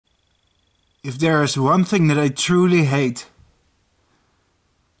If there is one thing that I truly hate,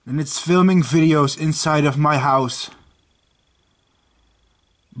 then it's filming videos inside of my house.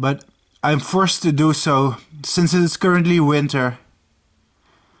 But I'm forced to do so since it is currently winter.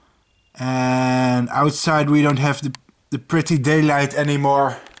 And outside we don't have the pretty daylight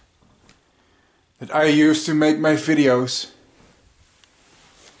anymore that I use to make my videos.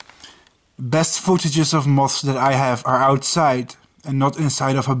 Best footages of moths that I have are outside and not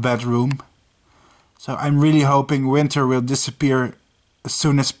inside of a bedroom. So I'm really hoping winter will disappear as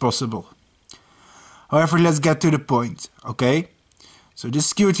soon as possible. However, let's get to the point, okay? So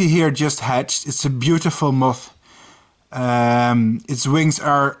this cutie here just hatched. It's a beautiful moth. Its wings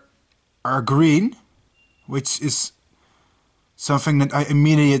are green, which is something that I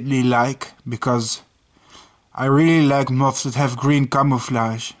immediately like, because I really like moths that have green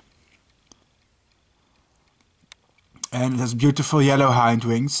camouflage. And it has beautiful yellow hind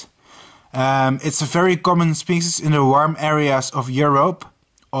wings. It's a very common species in the warm areas of Europe,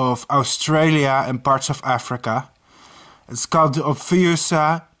 of Australia and parts of Africa. It's called the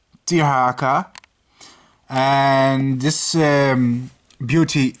Ophiusa tirhaca. And this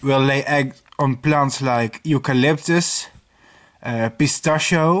beauty will lay eggs on plants like eucalyptus,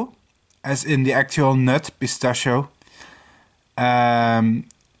 pistachio, as in the actual nut, pistachio,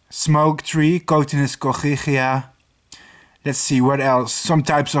 smoke tree, Cotinus coccygia. Let's see, what else? Some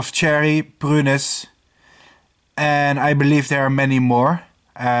types of cherry, prunes, and I believe there are many more.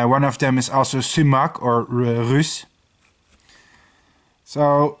 One of them is also sumac or rus.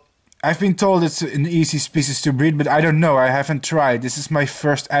 So I've been told it's an easy species to breed, but I don't know. I haven't tried. This is my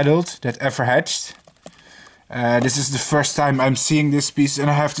first adult that ever hatched. This is the first time I'm seeing this species, and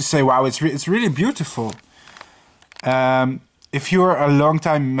I have to say, wow, it's really beautiful. If you're a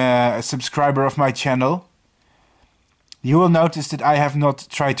long-time subscriber of my channel, you will notice that I have not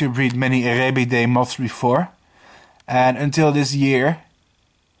tried to breed many Erebidae moths before. And until this year,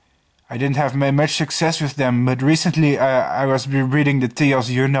 I didn't have much success with them. But recently I was breeding the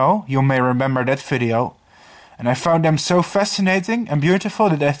teals, you may remember that video. And I found them so fascinating and beautiful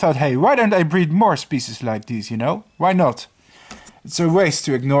that I thought, hey, why don't I breed more species like these, Why not? It's a waste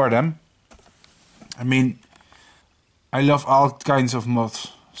to ignore them. I mean, I love all kinds of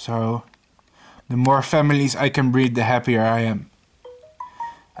moths, so the more families I can breed, the happier I am.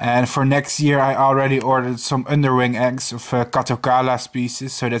 And for next year I already ordered some underwing eggs of Catocala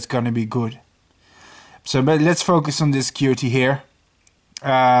species, so that's gonna be good. So but let's focus on this cutie here.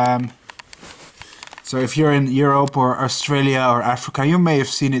 So if you're in Europe or Australia or Africa, you may have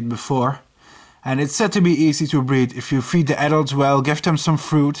seen it before. And it's said to be easy to breed. If you feed the adults well, give them some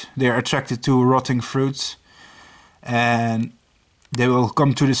fruit, they're attracted to rotting fruits. And they will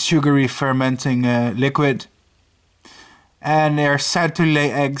come to the sugary fermenting liquid. And they're said to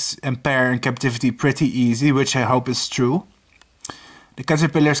lay eggs and pair in captivity pretty easy, which I hope is true. The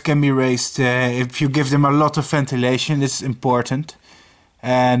caterpillars can be raised if you give them a lot of ventilation. This is important.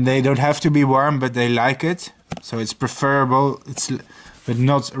 And they don't have to be warm, but they like it. So it's preferable, but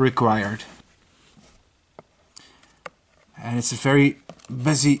not required. And it's a very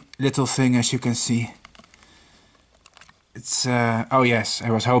busy little thing, as you can see. It's, oh yes,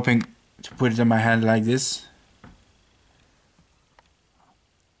 I was hoping to put it in my hand like this.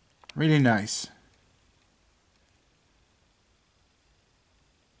 Really nice.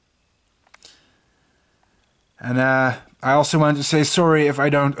 And I also want to say sorry if I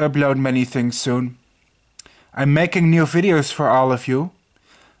don't upload many things soon. I'm making new videos for all of you.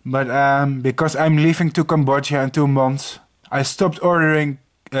 But because I'm leaving to Cambodia in 2 months, I stopped ordering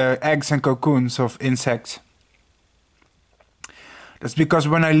eggs and cocoons of insects. That's because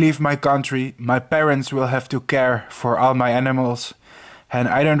when I leave my country, my parents will have to care for all my animals. And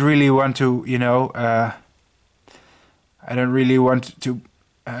I don't really want to, I don't really want to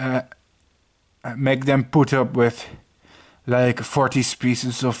make them put up with like 40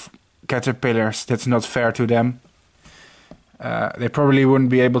 species of caterpillars. That's not fair to them. They probably wouldn't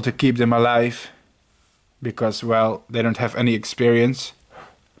be able to keep them alive because, well, they don't have any experience.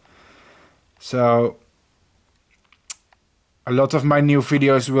 So a lot of my new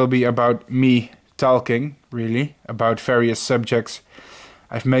videos will be about me talking, really, about various subjects.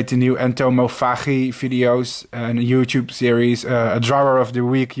 I've made the new entomophagy videos, and a YouTube series, a Drawer of the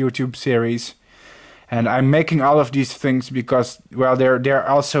Week YouTube series. And I'm making all of these things because, well, they're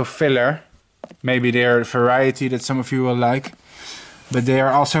also filler. Maybe they're variety that some of you will like. But they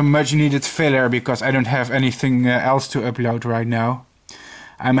are also much needed filler because I don't have anything else to upload right now.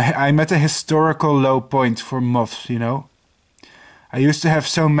 I'm at a historical low point for moths, I used to have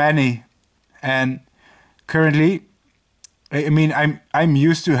so many, and currently I mean, I'm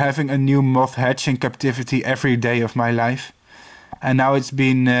used to having a new moth hatch in captivity every day of my life, and now it's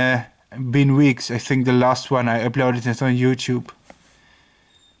been weeks. I think the last one I uploaded it on YouTube.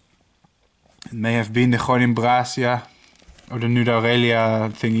 It may have been the Gonimbrazia or the Nudaurelia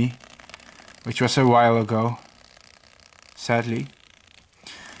thingy, which was a while ago, sadly.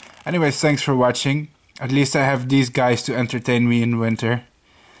 Anyways, thanks for watching. At least I have these guys to entertain me in winter.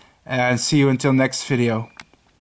 And see you until next video.